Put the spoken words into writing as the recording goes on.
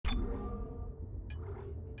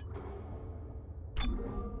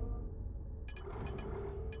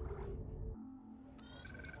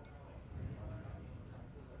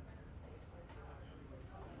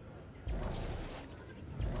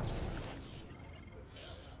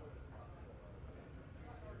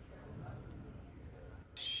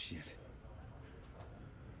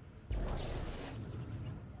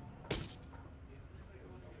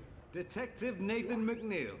Detective Nathan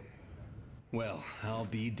McNeil. Well, I'll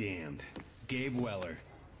be damned. Gabe Weller.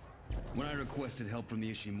 When I requested help from the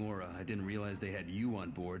Ishimura, I didn't realize they had you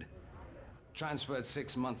on board. Transferred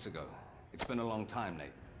 6 months ago. It's been a long time,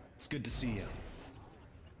 Nate. It's good to see you.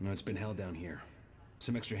 No, it's been hell down here.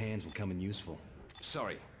 Some extra hands will come in useful.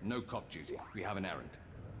 Sorry, no cop duty. We have an errand.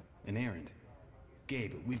 An errand?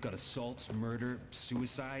 Gabe, we've got assaults, murder,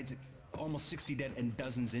 suicides, almost 60 dead and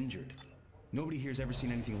dozens injured. Nobody here's ever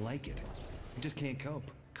seen anything like it. We just can't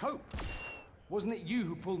cope. Cope? Wasn't it you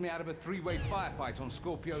who pulled me out of a 3-way firefight on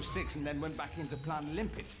Scorpio 6 and then went back into Plant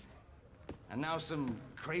Limpets? And now some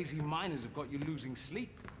crazy miners have got you losing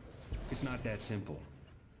sleep? It's not that simple.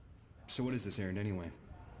 So what is this errand anyway?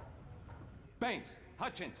 Baines,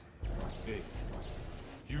 Hutchins. Hey,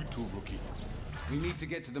 you two, rookie. We need to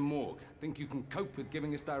get to the morgue. Think you can cope with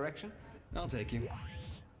giving us direction? I'll take you.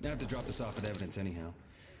 I have to drop this off at evidence anyhow.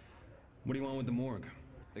 What do you want with the morgue?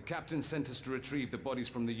 The captain sent us to retrieve the bodies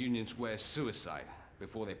from the Union Square suicide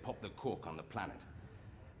before they pop the cork on the planet.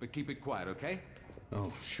 But keep it quiet, okay?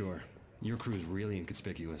 Oh, sure. Your crew's really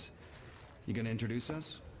inconspicuous. You gonna introduce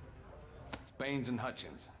us? Baines and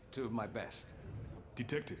Hutchins, two of my best.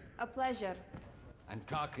 Detective. A pleasure. And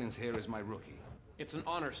Karklin's here as my rookie. It's an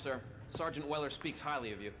honor, sir. Sergeant Weller speaks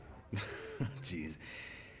highly of you. Jeez.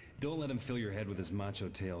 Don't let him fill your head with his macho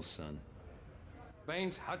tales, son.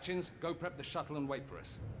 Baines, Hutchins, go prep the shuttle and wait for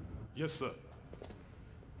us. Yes, sir.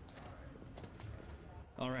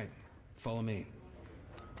 All right. Follow me.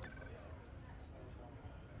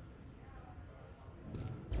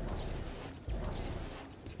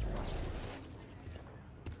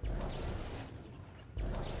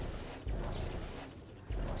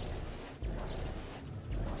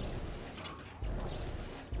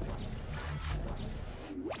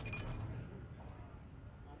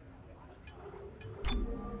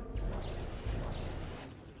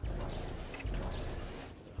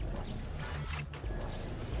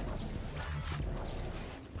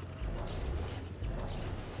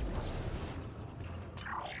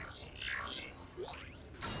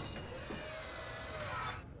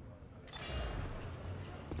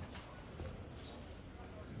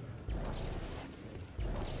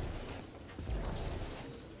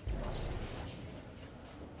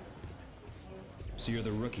 So you're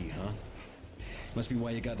the rookie, huh? Must be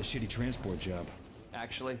why you got the shitty transport job.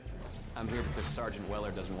 Actually, I'm here because Sergeant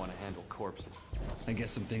Weller doesn't want to handle corpses. I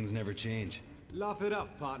guess some things never change. Laugh it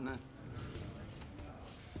up, partner.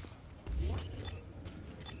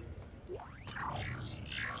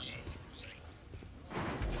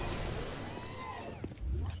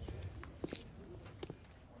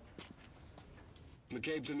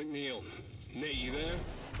 McCabe to McNeil. Nate, you there?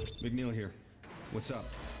 McNeil here. What's up?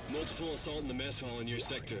 Multiple assault in the mess hall in your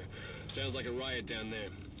sector. Sounds like a riot down there.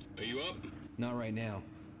 Are you up? Not right now.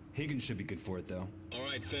 Higgins should be good for it, though. All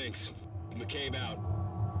right, thanks. McCabe out.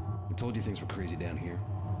 I told you things were crazy down here.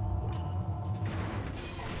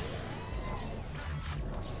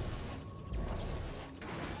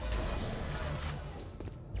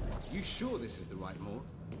 You sure this is the right morgue?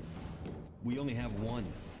 We only have one.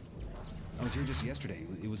 I was here just yesterday.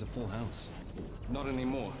 It was a full house. Not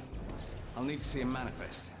anymore. I'll need to see a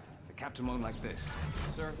manifest. The captain won't like this.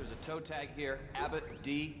 Sir, there's a tow tag here. Abbott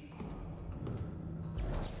D.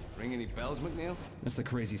 Ring any bells, McNeil? That's the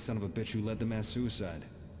crazy son of a bitch who led the mass suicide.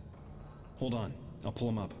 Hold on. I'll pull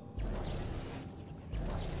him up.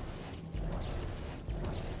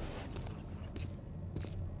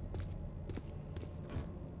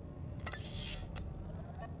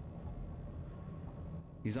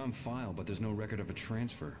 He's on file, but there's no record of a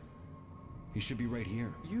transfer. He should be right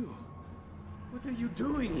here. You? What are you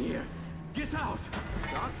doing here? Get out!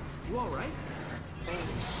 Doc, you alright? Holy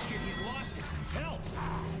shit, he's lost it! Help!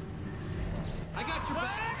 I got your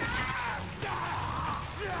back!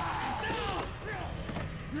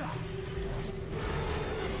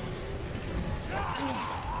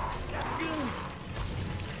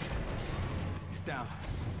 He's down.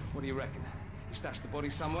 What do you reckon? You stashed the body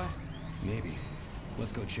somewhere? Maybe.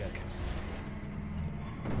 Let's go check.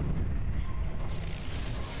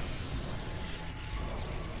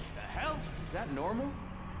 The hell? Is that normal?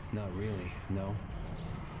 Not really, no.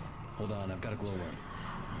 Hold on, I've got a glow worm.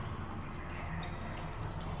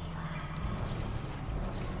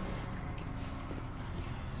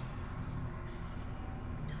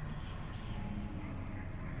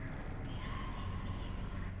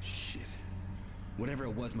 Shit. Whatever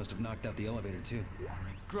it was must have knocked out the elevator too.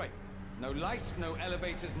 Great. No lights, no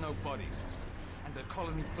elevators, no bodies. And a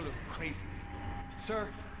colony full of crazy people. Sir,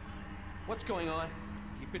 what's going on?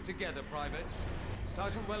 Keep it together, Private.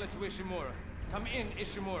 Sergeant Weller to Ishimura. Come in,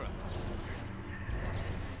 Ishimura.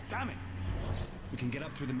 Damn it! We can get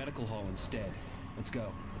up through the medical hall instead. Let's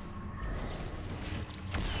go.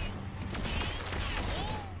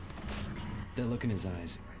 That look in his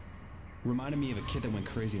eyes reminded me of a kid that went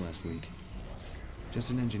crazy last week. Just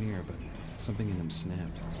an engineer, but something in him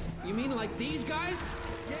snapped. You mean like these guys?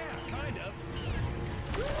 Yeah, kind of.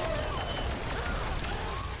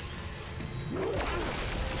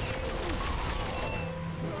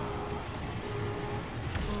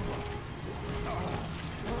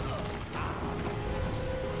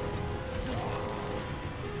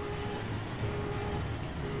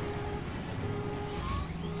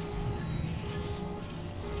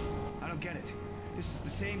 I don't get it. This is the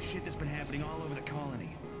same shit that's been happening all over the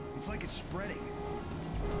colony. It's like it's spreading.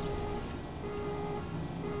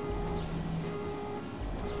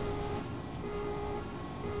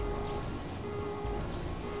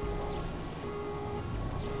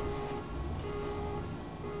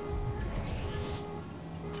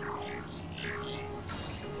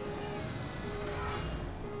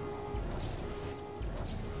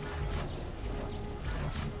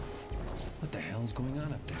 What the hell's going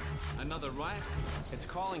on up there? Another riot? It's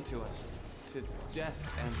calling to us. To death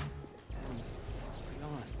and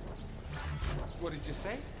beyond. What did you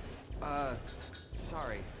say?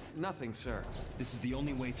 Sorry. Nothing, sir. This is the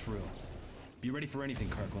only way through. Be ready for anything,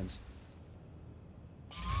 Kirklands.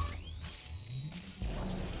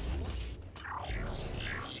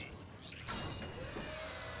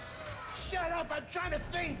 Shut up! I'm trying to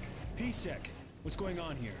think! PSEC, what's going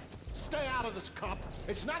on here? Stay out of this, cop.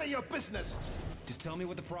 It's none of your business. Just tell me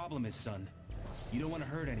what the problem is, son. You don't want to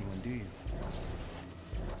hurt anyone, do you?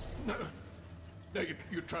 No,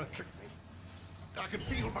 you're trying to trick me. I can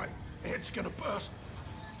feel my head's gonna burst.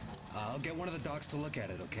 I'll get one of the docs to look at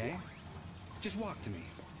it, okay? Just walk to me.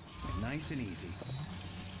 Nice and easy.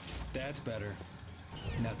 That's better.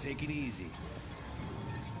 Now take it easy.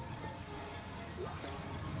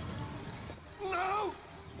 No!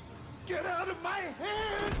 Get out of my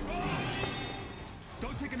head!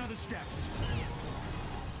 Don't take another step.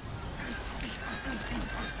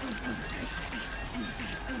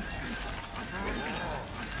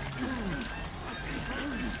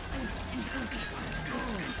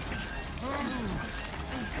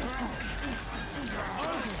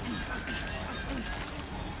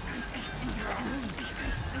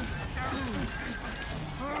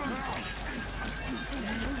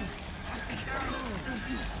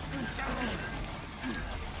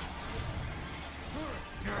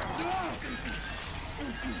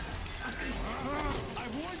 I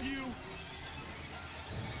warned you!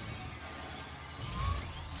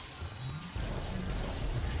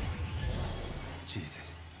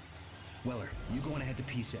 Jesus. Weller, you go on ahead to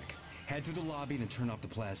PSEC. Head through the lobby and then turn off the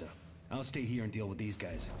plaza. I'll stay here and deal with these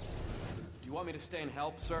guys. Do you want me to stay and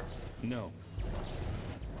help, sir? No.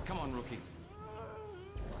 Come on, rookie.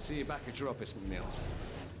 See you back at your office, McNeil.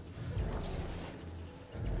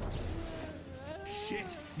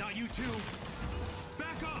 Shit! Not you two!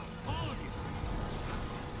 Back off! All of you!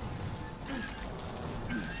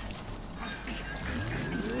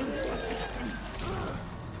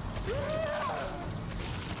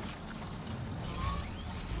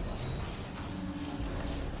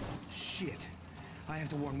 Shit! I have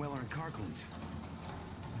to warn Weller and Kirkland.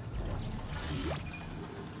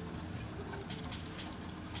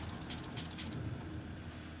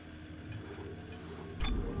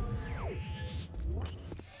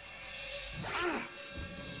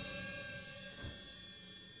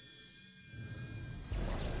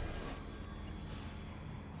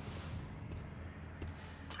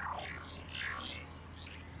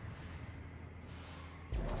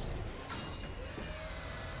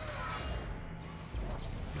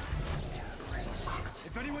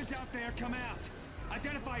 If anyone's out there, come out.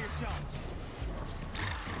 Identify yourself.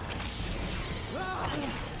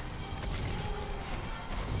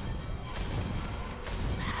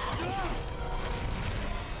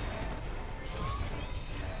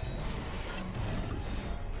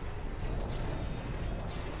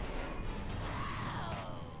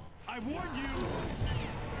 I warned you!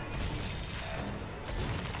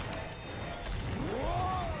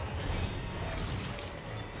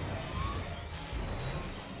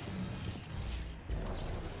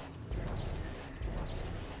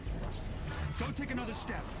 Don't take another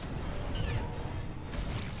step.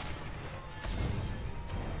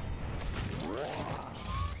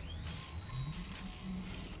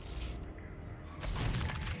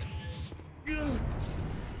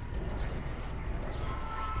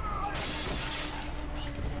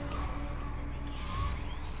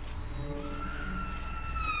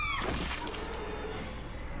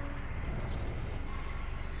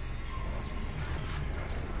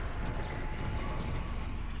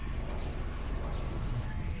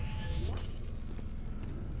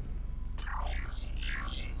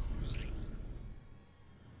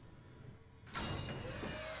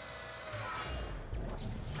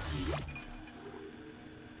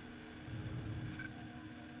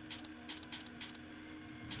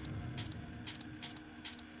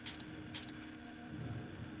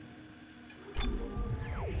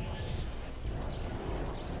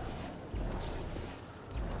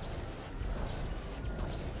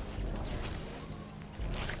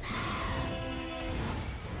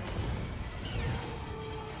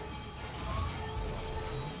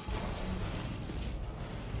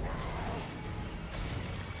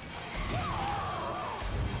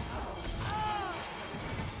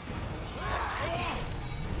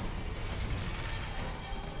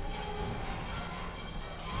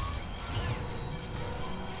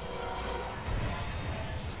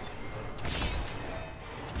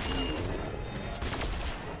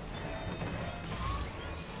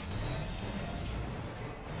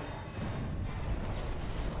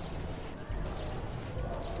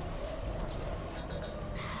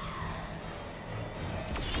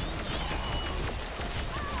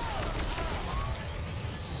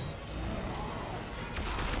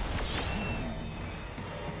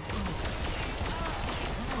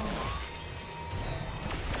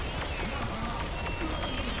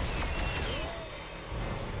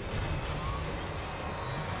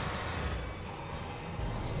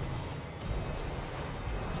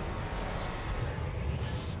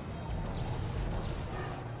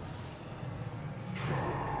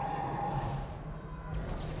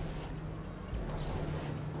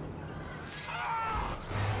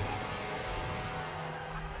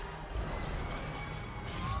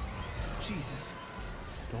 Jesus.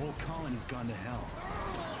 The whole colony's gone to hell.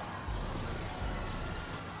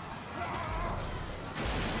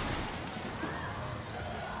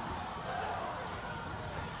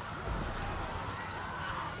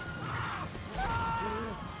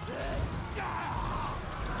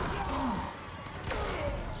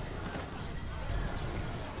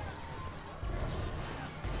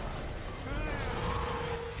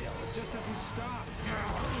 Hell, it just doesn't stop.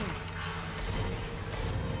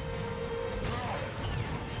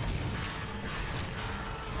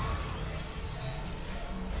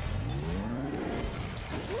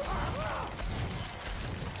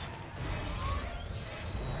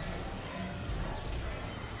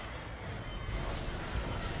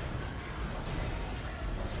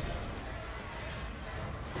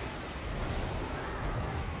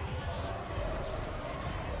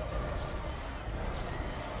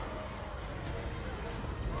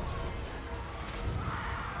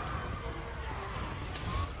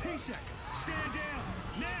 PSEC, stand down,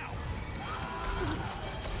 now!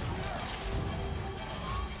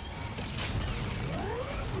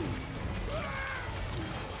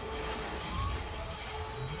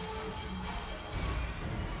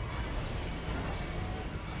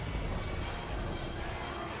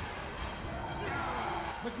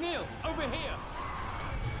 McNeil, over here!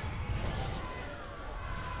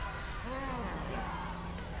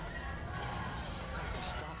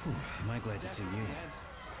 Whew, am I glad to see you.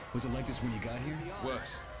 Was it like this when you got here?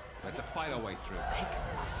 Worse. Let's fight our way through.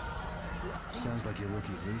 Sounds like your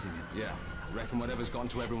rookie's losing it. Yeah, I reckon whatever's gone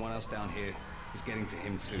to everyone else down here is getting to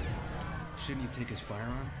him too. Shouldn't you take his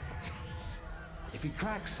firearm? If he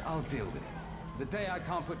cracks, I'll deal with him. The day I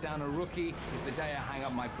can't put down a rookie is the day I hang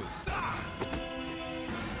up my boots.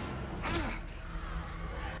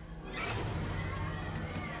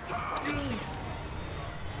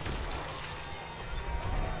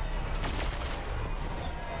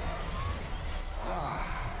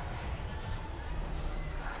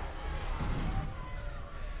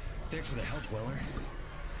 Thanks for the help, Weller.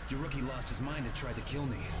 Your rookie lost his mind and tried to kill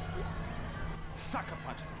me. Sucker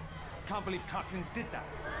punch me. Can't believe Cochran's did that.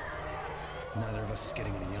 Neither of us is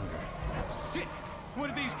getting any younger. Shit! Where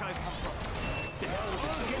did these guys come from? The hell with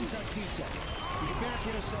Let's get inside PSEC. We can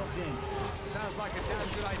barricade ourselves in. Sounds like a damn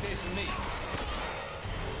good idea to me.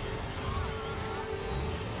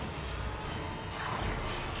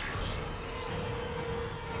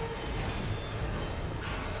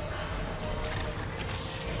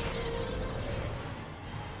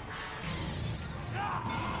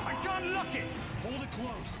 I can't lock it! Hold it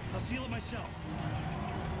closed. I'll seal it myself.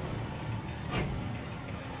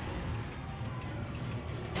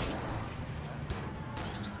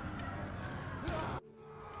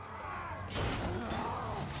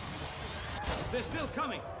 They're still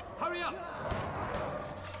coming! Hurry up!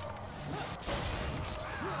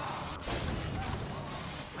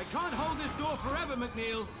 I can't hold this door forever,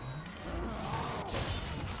 McNeil!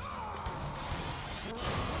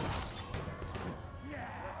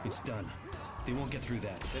 It's done. They won't get through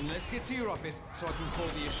that. Then let's get to your office so I can call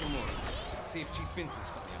the Ishimura. See if Chief Vincent's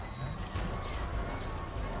got the answers.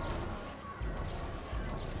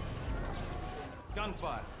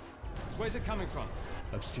 Gunfire. Where's it coming from?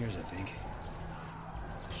 Upstairs, I think.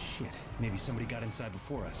 Shit, maybe somebody got inside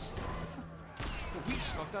before us. Well, we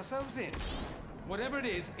just locked ourselves in. Whatever it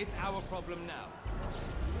is, it's our problem now.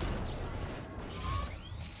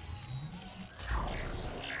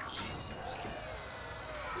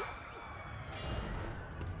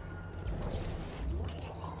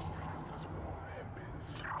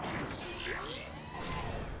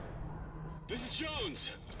 This is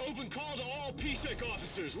Jones. Open call to all PSEC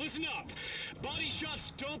officers. Listen up. Body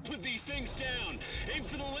shots don't put these things down. Aim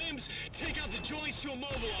for the limbs, take out the joints to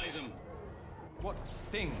immobilize them. What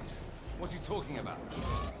things? What's he talking about?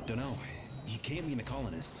 Dunno. He can't mean the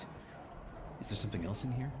colonists. Is there something else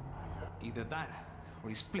in here? Either that, or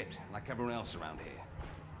he's flipped like everyone else around here.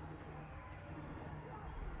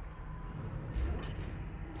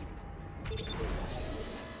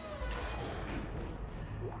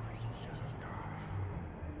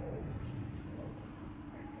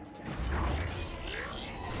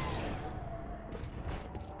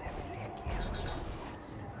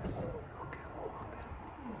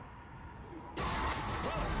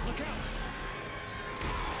 Look out!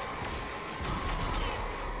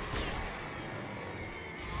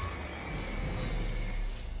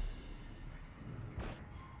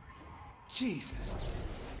 Jesus.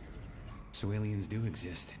 So aliens do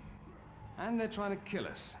exist. And they're trying to kill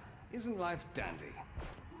us. Isn't life dandy?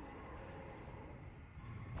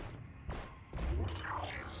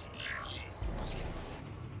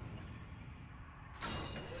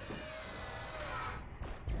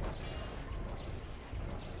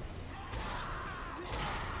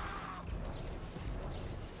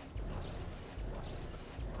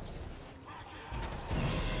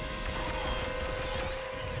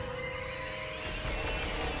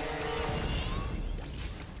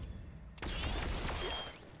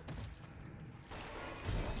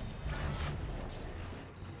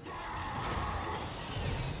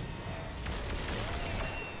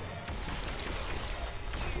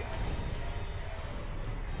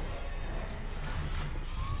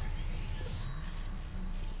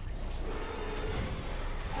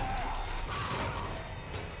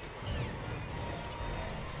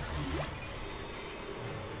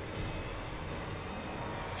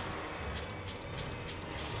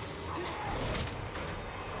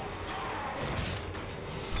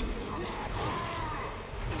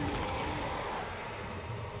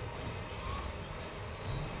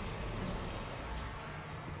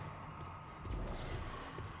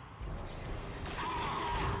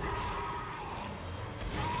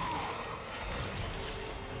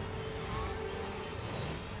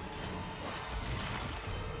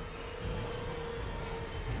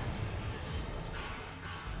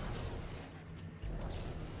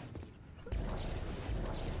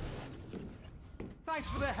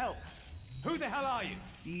 Thanks for the help. Who the hell are you?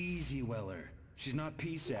 Easy, Weller. She's not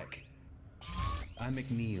PSEC. I'm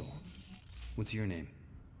McNeil. What's your name?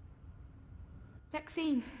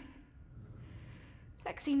 Lexine.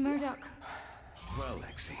 Lexine Murdoch. Well,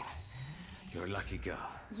 Lexine, you're a lucky girl.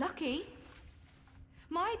 Lucky?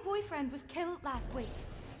 My boyfriend was killed last week.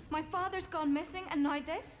 My father's gone missing, and now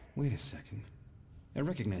this? Wait a second. I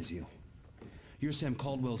recognize you. You're Sam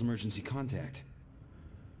Caldwell's emergency contact.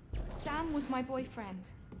 Sam was my boyfriend.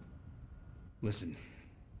 Listen,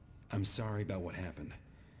 I'm sorry about what happened.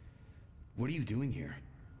 What are you doing here?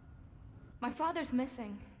 My father's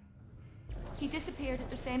missing. He disappeared at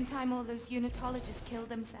the same time all those unitologists killed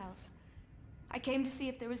themselves. I came to see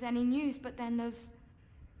if there was any news, but then those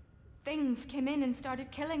things came in and started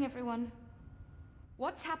killing everyone.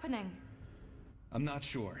 What's happening? I'm not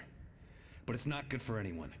sure, but it's not good for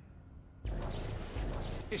anyone.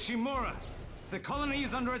 Ishimura, the colony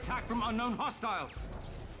is under attack from unknown hostiles.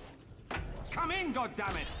 Come in,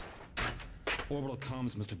 goddammit! Orbital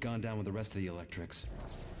comms must have gone down with the rest of the electrics.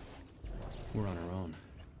 We're on our own.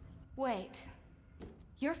 Wait.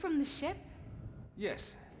 You're from the ship?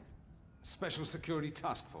 Yes. Special Security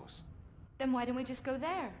Task Force. Then why don't we just go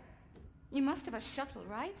there? You must have a shuttle,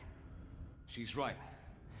 right? She's right.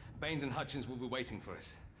 Baines and Hutchins will be waiting for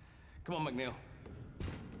us. Come on, McNeil.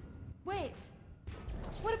 Wait.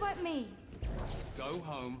 What about me? Go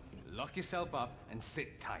home, lock yourself up, and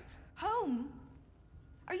sit tight. Home?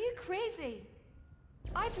 Are you crazy?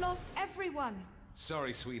 I've lost everyone.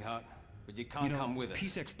 Sorry, sweetheart, but you can't come with us.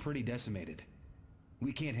 PSEC's pretty decimated.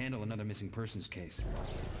 We can't handle another missing persons case.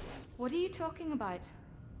 What are you talking about?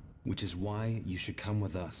 Which is why you should come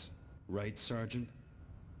with us. Right, Sergeant?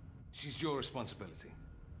 She's your responsibility.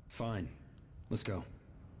 Fine. Let's go.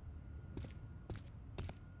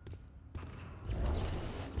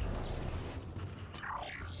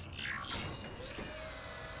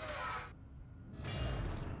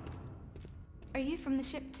 Are you from the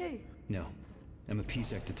ship too? No. I'm a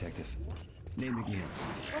PSEC detective. Name McNeil.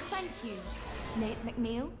 Well, thank you, Nate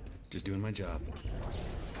McNeil. Just doing my job.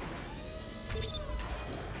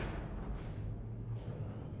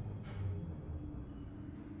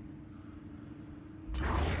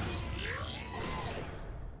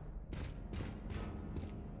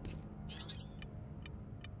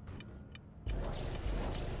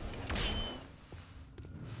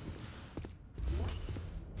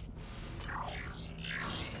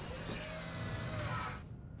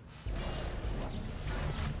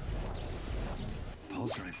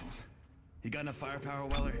 Pulse rifles. You got enough firepower,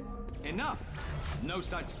 Weller? Enough! No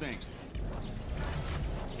such thing.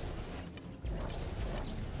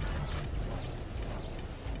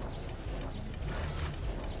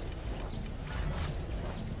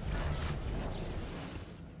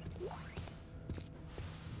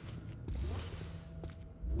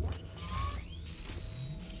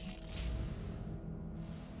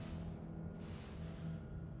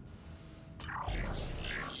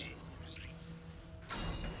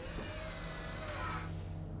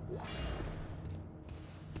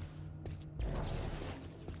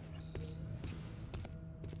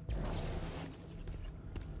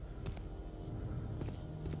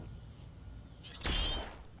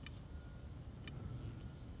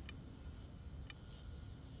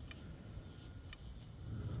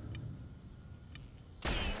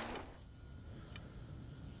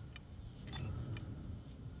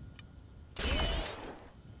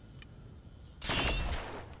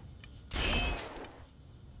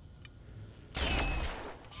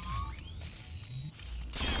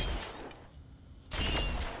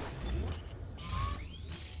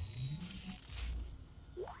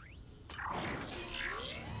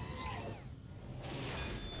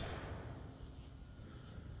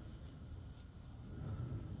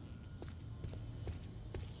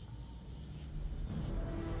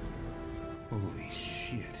 Holy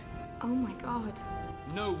shit. Oh my god.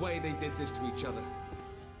 No way they did this to each other.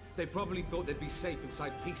 They probably thought they'd be safe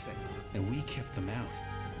inside PSEC. And we kept them out.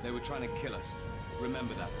 They were trying to kill us.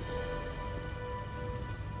 Remember that.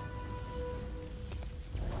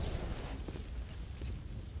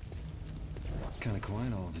 Kinda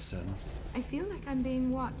quiet all of a sudden. I feel like I'm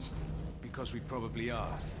being watched. Because we probably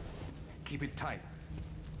are. Keep it tight.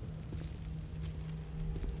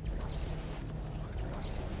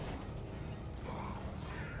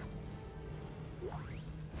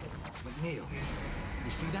 McNeil,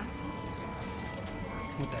 you see that?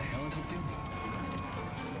 What the hell is it doing?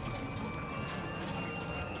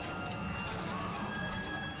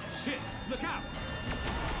 Shit! Look out!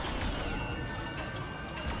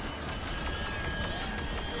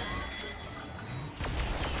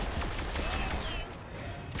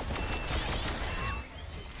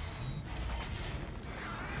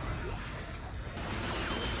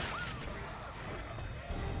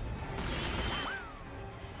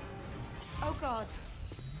 God.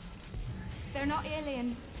 They're not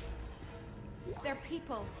aliens. They're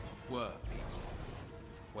people. Were people.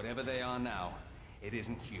 Whatever they are now, it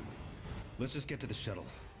isn't human. Let's just get to the shuttle.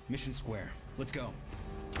 Mission square. Let's go.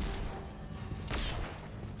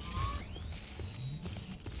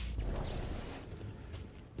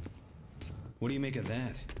 What do you make of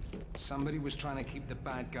that? Somebody was trying to keep the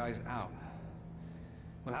bad guys out.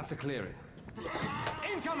 We'll have to clear it.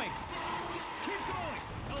 Incoming! Keep going!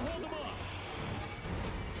 I'll hold them off!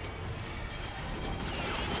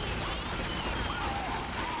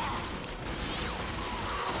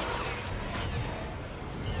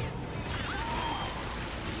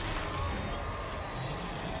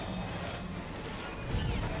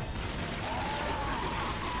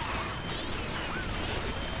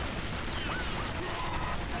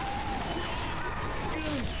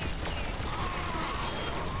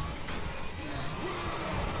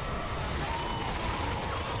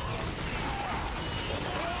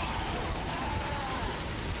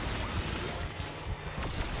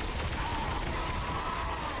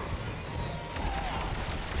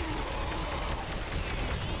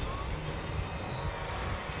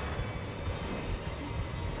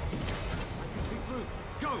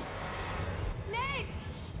 Go! Nate!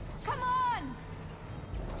 Come on!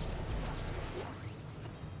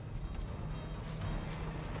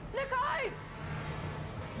 Look out!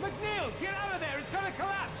 McNeil, get out of there! It's gonna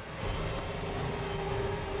collapse!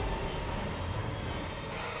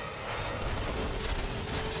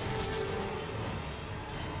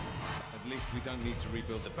 At least we don't need to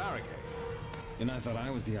rebuild the barricade. And I thought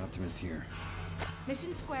I was the optimist here.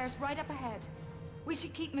 Mission Square's right up ahead. We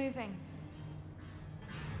should keep moving.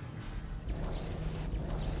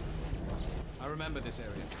 I remember this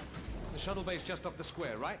area. The shuttle bay's just off the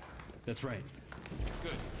square, right? That's right.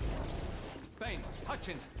 Good. Baines,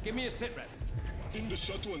 Hutchins, give me a sitrep. In the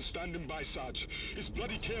shuttle and standing by, Sarge. It's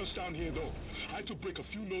bloody chaos down here, though. I had to break a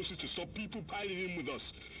few noses to stop people piling in with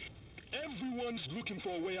us. Everyone's looking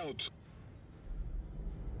for a way out.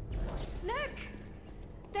 Look!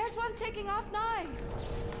 There's one taking off now!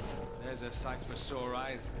 There's a sight for sore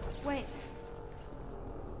eyes. Wait.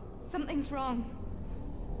 Something's wrong.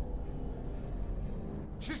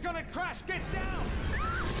 She's gonna crash! Get down!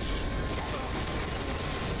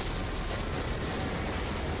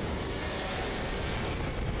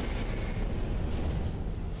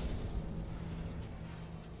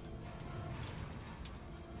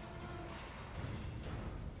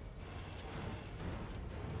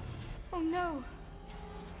 Oh no.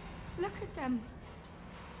 Look at them.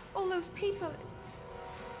 All those people.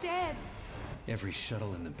 Dead. Every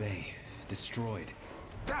shuttle in the bay. Destroyed.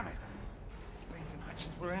 Damn it! Baines and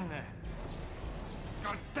Hutchins were in there.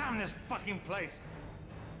 God damn this fucking place!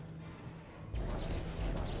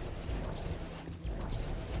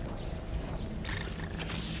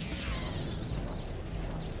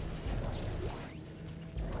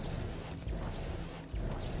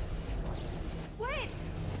 Wait!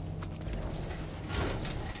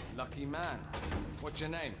 Lucky man. What's your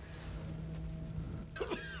name?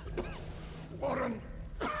 Warren...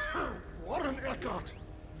 Warren Eckhart,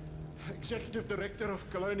 Executive Director of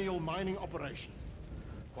Colonial Mining Operations.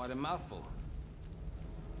 Quite a mouthful.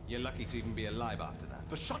 You're lucky to even be alive after that.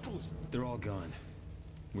 The shuttles? They're all gone.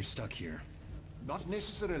 We're stuck here. Not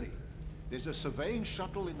necessarily. There's a surveying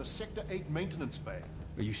shuttle in the Sector 8 maintenance bay.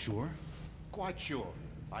 Are you sure? Quite sure.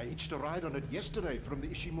 I hitched a ride on it yesterday from the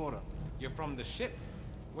Ishimura. You're from the ship?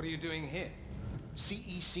 What are you doing here?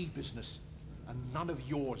 CEC business. And none of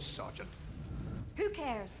yours, Sergeant. Who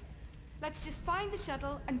cares? Let's just find the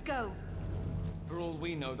shuttle and go. For all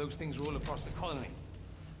we know, those things are all across the colony.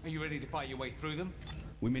 Are you ready to fight your way through them?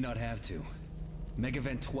 We may not have to.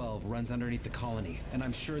 Megavent 12 runs underneath the colony, and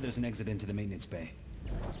I'm sure there's an exit into the maintenance bay.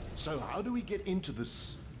 So how do we get into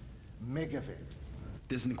this... megavent?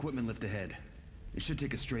 There's an equipment lift ahead. It should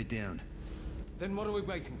take us straight down. Then what are we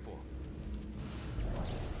waiting for?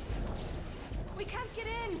 We can't get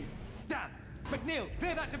in! Damn! McNeil,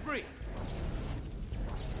 clear that debris!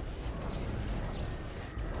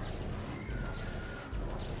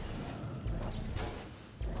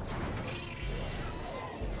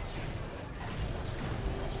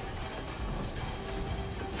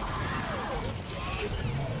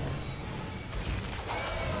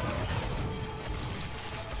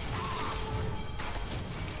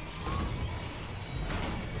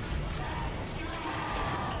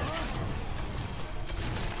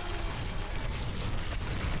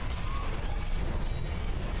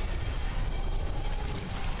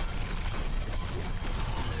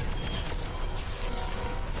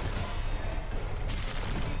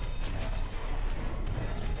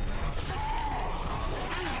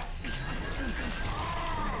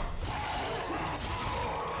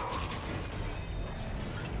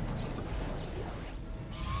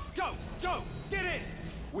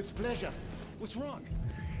 treasure. What's wrong?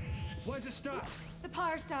 Why is it stopped? The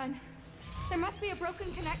power's down. There must be a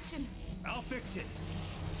broken connection. I'll fix it.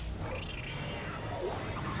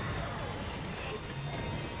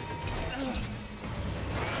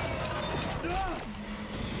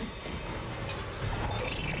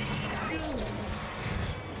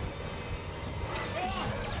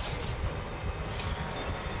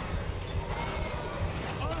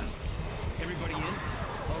 Everybody in?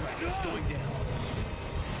 All right, it's going down.